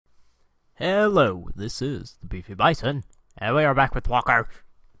Hello, this is the Beefy Bison, and we are back with Walker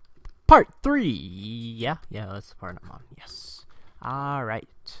Part 3. Yeah, that's the part I'm on. Yes.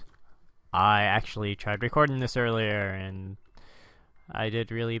 Alright. I actually tried recording this earlier, and I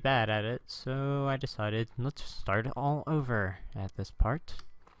did really bad at it, so I decided let's start it all over at this part.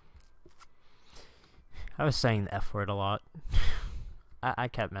 I was saying the F word a lot. I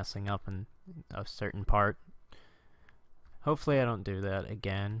kept messing up in a certain part. Hopefully I don't do that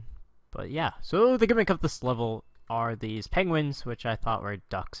again. But yeah, so the gimmick of this level are these penguins, which I thought were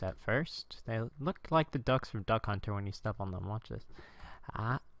ducks at first. They look like the ducks from Duck Hunter when you step on them. Watch this.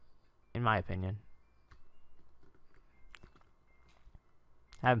 In my opinion.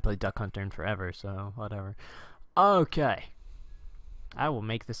 I haven't played Duck Hunter in forever, so whatever. Okay. I will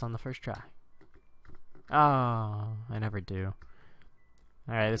make this on the first try. Oh, I never do.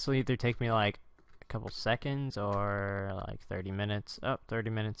 Alright, this will either take me like a couple seconds or like 30 minutes. Oh, 30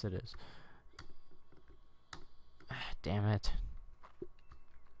 minutes it is. Damn it.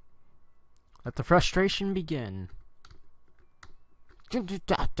 Let the frustration begin. Jump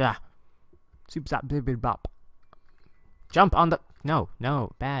on the... No,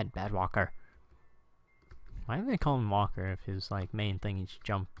 bad Walker. Why do they call him Walker if his like main thing is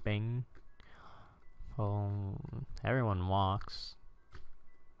jumping? Well, everyone walks.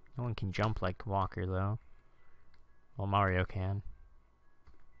 No one can jump like Walker though. Well, Mario can.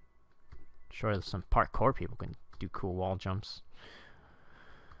 Sure, there's some parkour people can do cool wall jumps.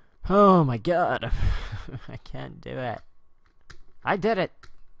 Oh my god. I can't do it. I did it!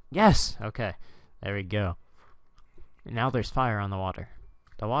 Yes! Okay. There we go. And now there's fire on the water.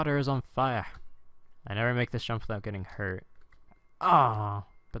 The water is on fire. I never make this jump without getting hurt. Oh,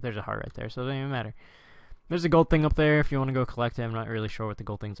 but there's a heart right there, so it doesn't even matter. There's a gold thing up there if you want to go collect it. I'm not really sure what the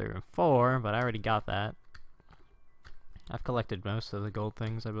gold things are even for, but I already got that. I've collected most of the gold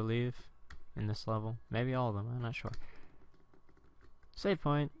things, I believe, in this level. Maybe all of them, I'm not sure. Save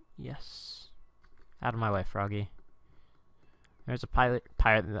point. Yes. Out of my way, Froggy. There's a pilot.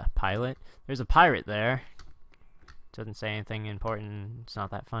 There's a pirate there. Doesn't say anything important. It's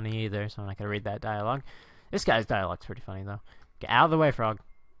not that funny either, so I'm not gonna read that dialogue. This guy's dialogue's pretty funny though. Get out of the way, Frog.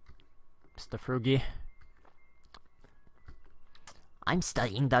 Mr. Froogie. I'm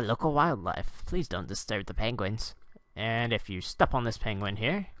studying the local wildlife. Please don't disturb the penguins. And if you step on this penguin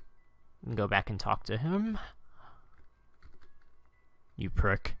here, you can go back and talk to him. You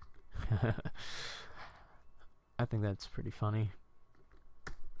prick. I think that's pretty funny.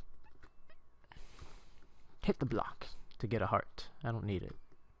 Hit the block to get a heart. I don't need it.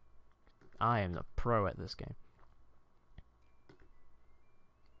 I am the pro at this game.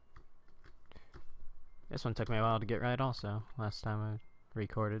 This one took me a while to get right also, last time I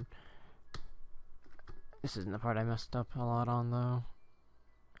recorded. This isn't the part I messed up a lot on though.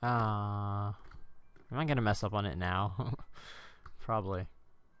 Am I gonna mess up on it now? Probably.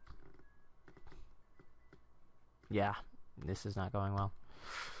 Yeah, this is not going well.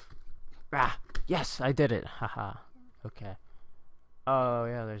 Yes, I did it. Haha. Okay. Oh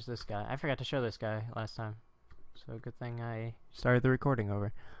yeah, there's this guy. I forgot to show this guy last time. So good thing I started the recording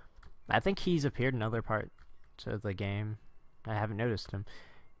over. I think he's appeared in other parts of the game. I haven't noticed him.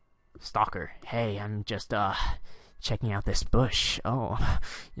 Stalker. Hey, I'm just checking out this bush. Oh,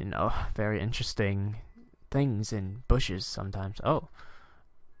 you know, very interesting things in bushes sometimes. Oh,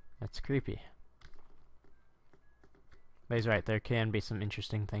 that's creepy. But he's right, there can be some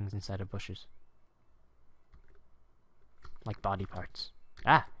interesting things inside of bushes. Like body parts.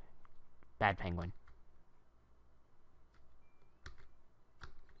 Ah! Bad penguin.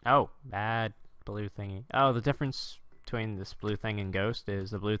 Oh, bad blue thingy. Oh, the difference between this blue thing and Ghost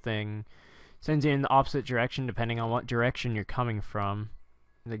is the blue thing sends you in the opposite direction depending on what direction you're coming from.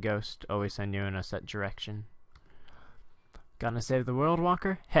 The Ghost always sends you in a set direction. Gonna save the world,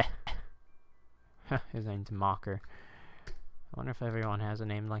 Walker? Heh. His name's Mocker. I wonder if everyone has a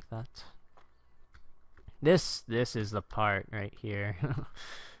name like that. This is the part right here.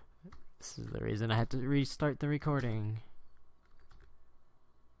 This is the reason I had to restart the recording.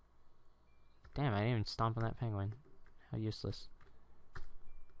 Damn, I didn't even stomp on that penguin. How useless.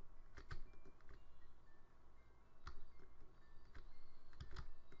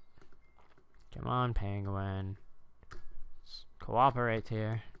 Come on, penguin. Let's cooperate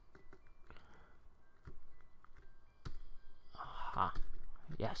here. Aha.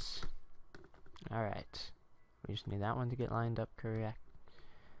 Yes. Alright. We just need that one to get lined up correct.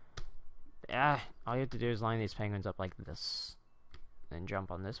 Yeah, all you have to do is line these penguins up like this. Then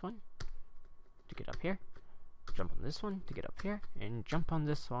jump on this one to get up here. Jump on this one to get up here. And jump on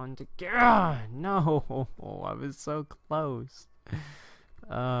this one to get... No! I was so close.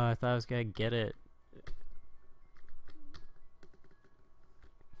 I thought I was gonna get it.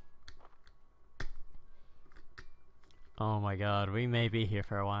 Oh my god, we may be here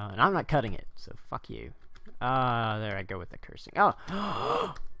for a while, and I'm not cutting it, so fuck you. There I go with the cursing. Oh!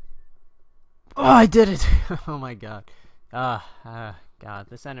 Oh, I did it! Oh my god. God,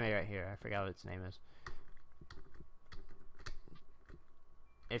 this enemy right here, I forgot what its name is.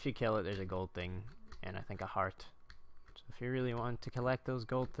 If you kill it, there's a gold thing, and I think a heart. So if you really want to collect those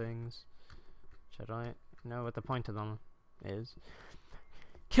gold things, which I don't know what the point of them is,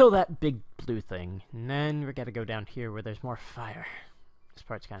 kill that big blue thing, and then we gotta go down here where there's more fire. This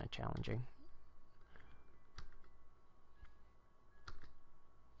part's kind of challenging.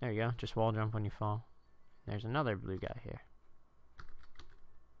 There you go, just wall jump when you fall. There's another blue guy here.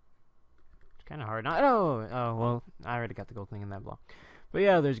 It's kind of hard. Oh, well, I already got the gold thing in that block. But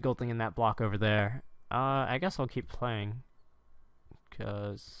yeah, there's a gold thing in that block over there. I guess I'll keep playing,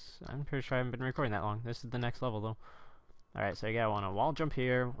 because I'm pretty sure I haven't been recording that long. This is the next level, though. Alright, so you gotta want to wall jump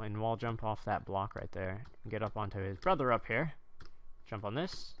here, and wall jump off that block right there. Get up onto his brother up here. Jump on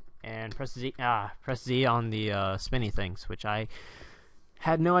this, and press Z. Press Z on the spinny things, which I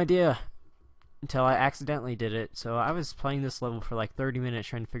had no idea until I accidentally did it. So I was playing this level for like 30 minutes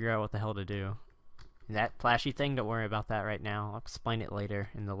trying to figure out what the hell to do. And that flashy thing, don't worry about that right now. I'll explain it later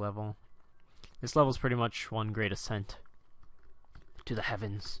in the level. This level's pretty much one great ascent to the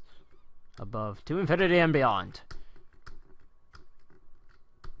heavens above, to infinity and beyond.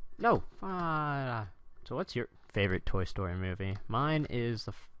 No. So what's your favorite Toy Story movie? Mine is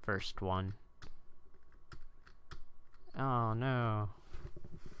the first one. Oh no.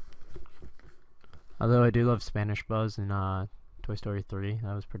 Although I do love Spanish Buzz in Toy Story 3.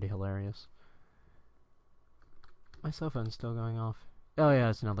 That was pretty hilarious. My cell phone's still going off. Oh yeah,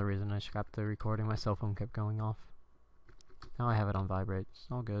 that's another reason I scrapped the recording. My cell phone kept going off. Now I have it on vibrate. It's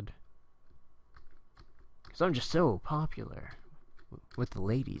all good. Because I'm just so popular with the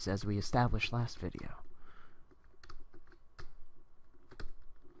ladies, as we established last video.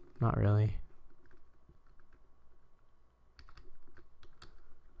 Not really.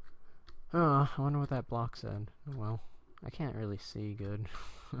 Oh, I wonder what that block said. Oh well, I can't really see good.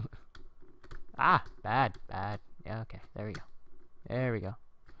 Bad. Yeah, okay, there we go. There we go.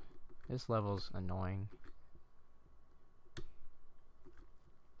 This level's annoying.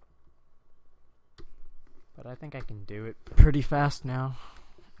 But I think I can do it pretty fast now.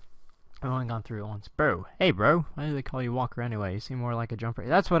 I've only gone through it once. Bro. Hey, bro. Why do they call you Walker anyway? You seem more like a jumper.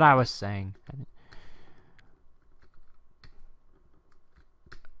 That's what I was saying.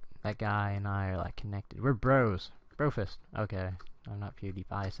 That guy and I are like connected. We're bros. Brofist. Okay. I'm not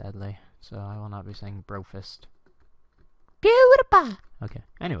PewDiePie, sadly. So I will not be saying brofist. PewDiePie! Okay.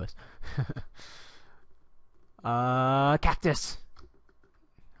 Anyways. Cactus!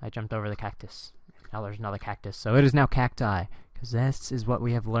 I jumped over the cactus. Now there's another cactus. So it is now cacti. Because this is what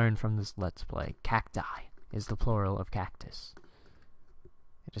we have learned from this Let's Play. Cacti is the plural of cactus.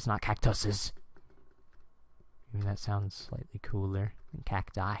 It is not cactuses. Maybe that sounds slightly cooler than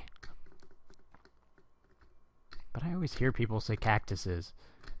cacti. But I always hear people say cactuses.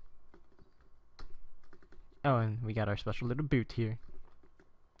 Oh, and we got our special little boot here.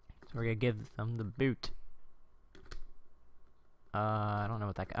 So we're gonna give them the boot. I don't know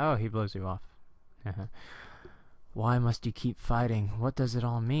what that guy... Oh, he blows you off. Why must you keep fighting? What does it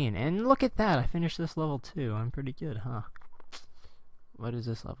all mean? And look at that! I finished this level too. I'm pretty good, huh? What is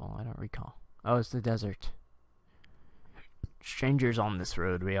this level? I don't recall. Oh, it's the desert. Strangers on this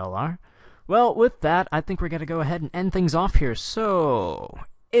road, we all are. Well, with that, I think we're gonna go ahead and end things off here. So,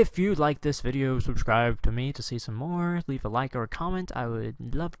 if you like this video, subscribe to me to see some more. Leave a like or a comment. I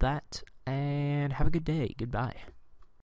would love that. And have a good day. Goodbye.